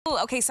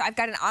Okay, so I've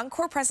got an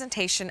encore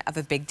presentation of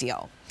a big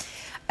deal.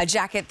 A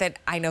jacket that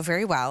I know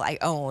very well, I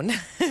own,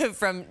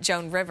 from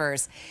Joan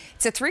Rivers.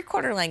 It's a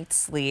 3/4 length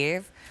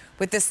sleeve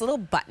with this little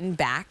button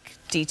back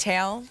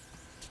detail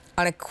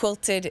on a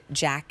quilted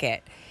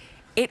jacket.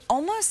 It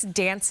almost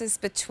dances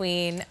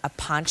between a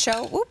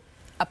poncho,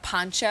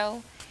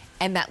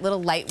 and that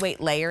little lightweight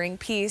layering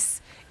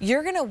piece.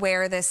 You're gonna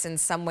wear this in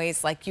some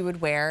ways like you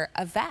would wear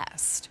a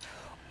vest,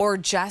 or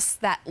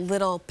just that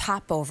little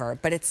popover,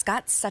 but it's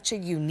got such a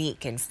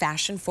unique and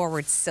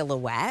fashion-forward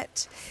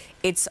silhouette.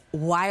 It's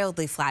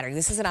wildly flattering.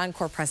 This is an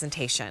encore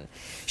presentation.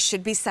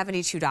 Should be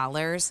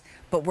 $72,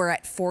 but we're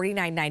at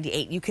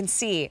 $49.98. You can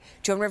see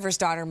Joan Rivers'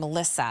 daughter,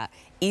 Melissa,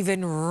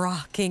 even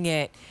rocking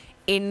it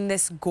in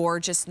this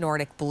gorgeous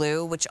Nordic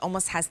blue, which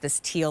almost has this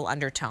teal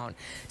undertone.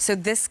 So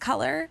this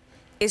color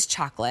is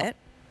chocolate.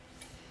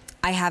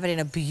 I have it in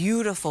a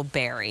beautiful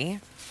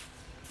berry.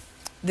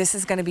 This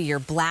is gonna be your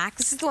black.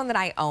 This is the one that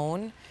I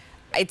own.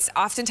 It's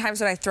oftentimes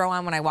what I throw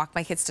on when I walk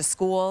my kids to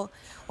school,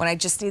 when I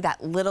just need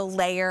that little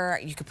layer.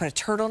 You could put a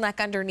turtleneck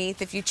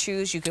underneath if you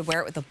choose. You could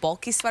wear it with a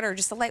bulky sweater or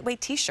just a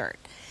lightweight t-shirt.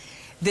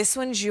 This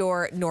one's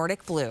your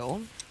Nordic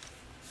blue.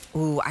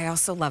 Ooh, I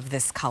also love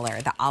this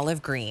color, the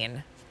olive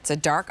green. It's a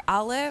dark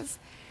olive,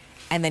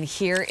 and then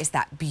here is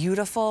that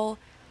beautiful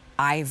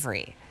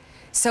ivory.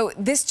 So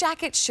this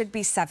jacket should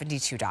be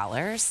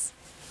 $72.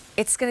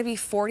 It's gonna be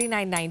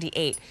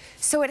 $49.98.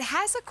 So it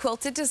has a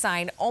quilted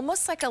design,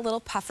 almost like a little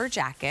puffer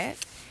jacket,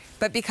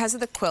 but because of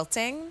the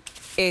quilting,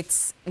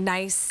 it's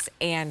nice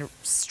and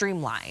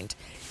streamlined.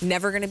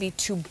 Never gonna be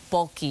too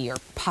bulky or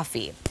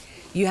puffy.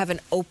 You have an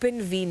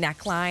open V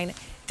neckline.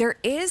 There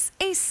is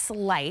a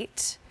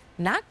slight,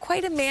 not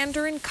quite a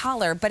mandarin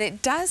collar, but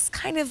it does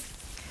kind of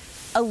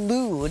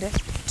allude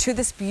to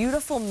this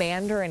beautiful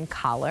mandarin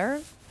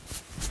collar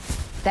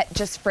that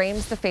just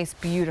frames the face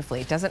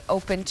beautifully. It doesn't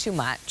open too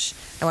much.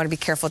 I wanna be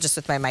careful just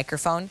with my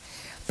microphone.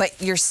 But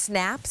your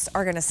snaps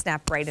are gonna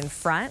snap right in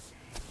front,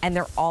 and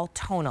they're all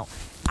tonal.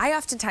 I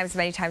oftentimes,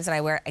 many times when I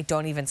wear it, I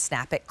don't even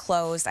snap it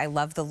closed. I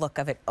love the look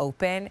of it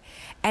open.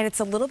 And it's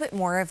a little bit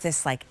more of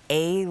this like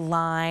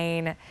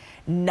A-line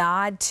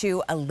nod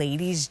to a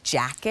lady's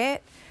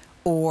jacket,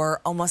 or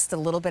almost a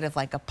little bit of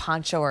like a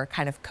poncho or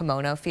kind of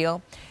kimono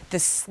feel. The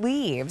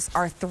sleeves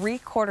are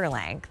 3/4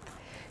 length.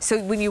 So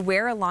when you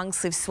wear a long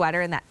sleeve sweater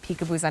and that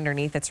peekaboo's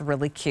underneath, it's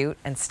really cute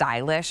and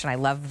stylish, and I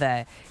love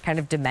the kind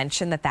of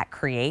dimension that that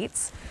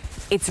creates.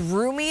 It's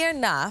roomy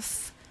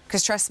enough,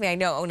 because trust me, I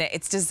know, own it.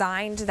 It's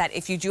designed that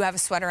if you do have a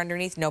sweater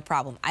underneath, no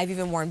problem. I've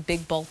even worn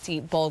big,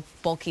 bulky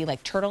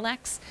like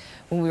turtlenecks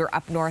when we were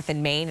up north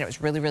in Maine, and it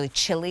was really, really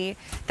chilly.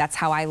 That's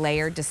how I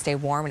layered to stay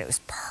warm, and it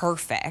was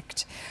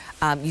perfect.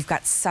 You've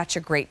got such a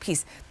great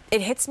piece.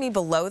 It hits me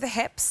below the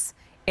hips,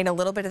 in a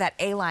little bit of that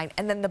A-line,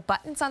 and then the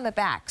buttons on the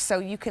back. So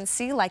you can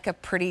see like a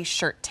pretty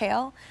shirt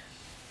tail.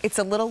 It's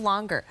a little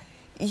longer.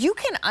 You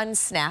can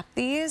unsnap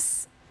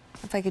these,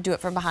 if I could do it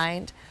from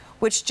behind,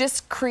 which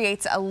just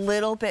creates a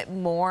little bit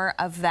more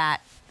of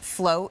that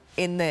float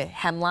in the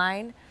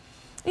hemline.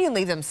 You can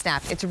leave them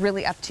snapped. It's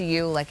really up to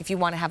you, like if you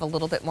want to have a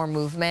little bit more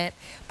movement.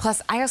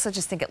 Plus, I also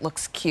just think it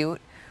looks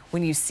cute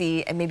when you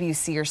see, and maybe you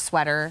see your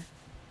sweater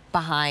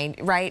behind,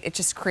 right? It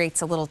just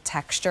creates a little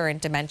texture and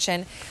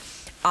dimension.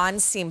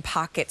 On-seam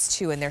pockets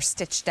too, and they're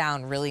stitched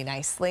down really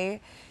nicely.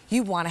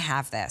 You want to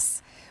have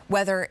this.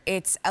 Whether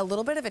it's a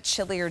little bit of a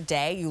chillier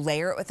day, you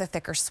layer it with a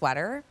thicker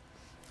sweater,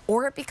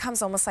 or it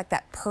becomes almost like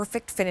that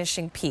perfect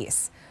finishing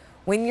piece.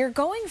 When you're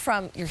going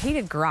from your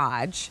heated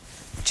garage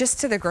just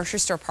to the grocery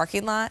store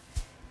parking lot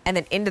and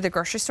then into the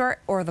grocery store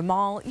or the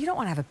mall, you don't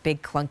want to have a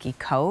big clunky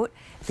coat.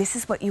 This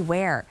is what you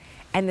wear.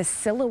 And the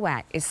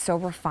silhouette is so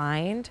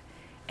refined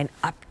and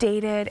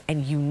updated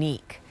and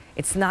unique.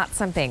 It's not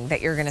something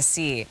that you're gonna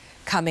see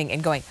coming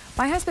and going.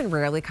 My husband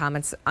rarely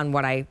comments on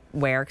what I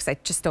wear because I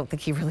just don't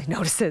think he really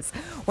notices.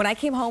 When I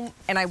came home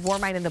and I wore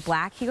mine in the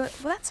black, he goes,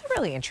 well, that's a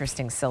really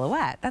interesting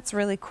silhouette. That's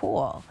really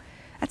cool.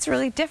 That's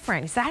really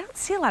different. He said, I don't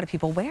see a lot of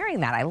people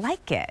wearing that. I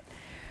like it,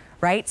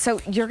 right? So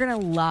you're gonna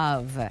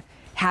love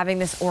having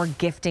this or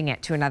gifting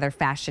it to another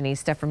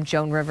fashionista from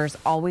Joan Rivers,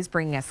 always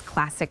bringing us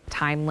classic,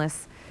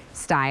 timeless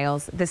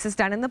styles. This is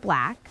done in the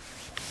black.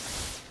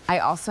 I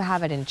also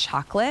have it in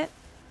chocolate.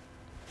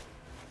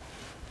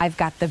 I've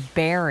got the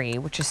berry,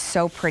 which is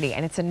so pretty,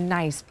 and it's a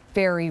nice,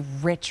 very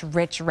rich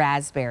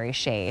raspberry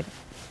shade.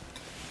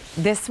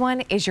 This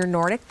one is your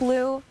Nordic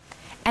blue,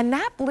 and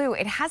that blue,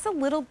 it has a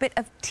little bit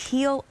of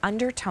teal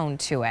undertone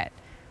to it.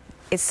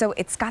 So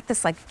it's got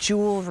this like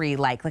jewelry,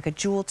 like a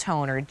jewel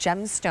tone or a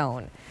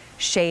gemstone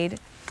shade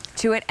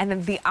to it. And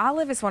then the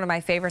olive is one of my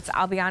favorites.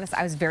 I'll be honest,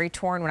 I was very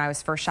torn when I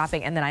was first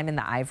shopping, and then I'm in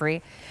the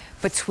ivory,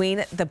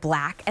 between the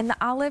black and the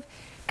olive.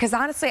 Because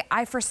honestly,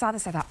 I first saw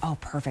this, I thought, oh,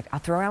 perfect. I'll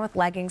throw around with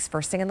leggings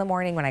first thing in the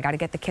morning when I got to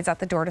get the kids out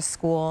the door to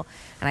school,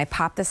 and I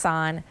pop this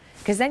on.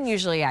 Because then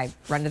usually I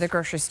run to the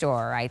grocery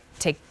store, I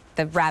take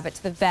the rabbit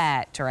to the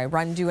vet, or I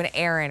run do an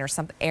errand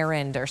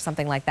or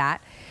something like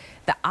that.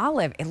 The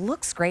olive, it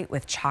looks great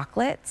with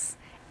chocolates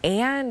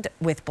and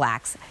with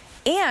blacks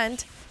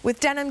and with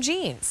denim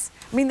jeans.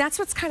 I mean, that's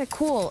what's kind of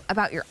cool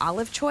about your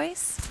olive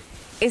choice.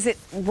 is it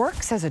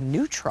works as a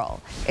neutral,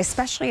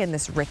 especially in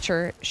this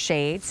richer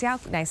shade. See how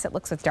nice it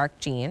looks with dark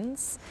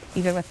jeans?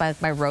 Even with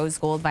my rose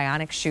gold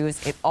bionic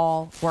shoes, it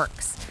all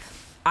works.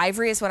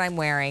 Ivory is what I'm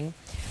wearing,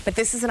 but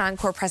this is an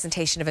encore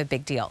presentation of a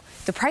big deal.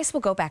 The price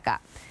will go back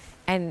up.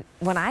 And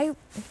when I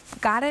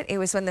got it, it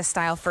was when the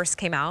style first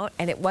came out,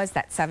 and it was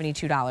that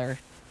 $72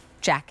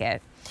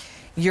 jacket.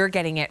 You're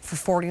getting it for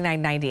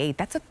 $49.98.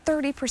 That's a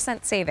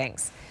 30%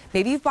 savings.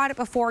 Maybe you've bought it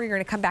before, you're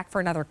gonna come back for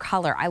another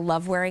color. I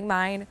love wearing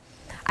mine.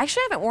 I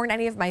actually haven't worn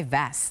any of my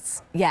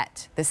vests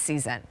yet this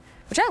season,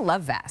 which I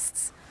love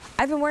vests.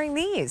 I've been wearing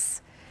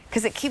these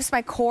because it keeps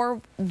my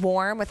core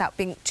warm without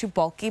being too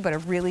bulky, but a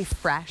really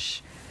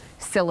fresh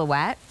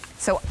silhouette.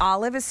 So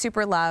olive is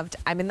super loved.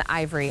 I'm in the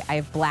ivory. I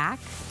have black,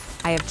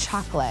 I have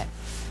chocolate,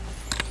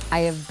 I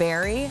have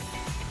berry,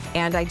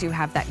 and I do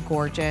have that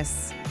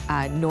gorgeous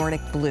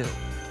Nordic blue,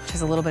 which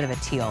has a little bit of a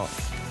teal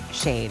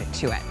shade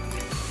to it.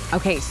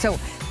 Okay, so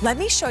let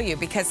me show you,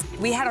 because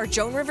we had our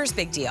Joan Rivers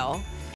big deal,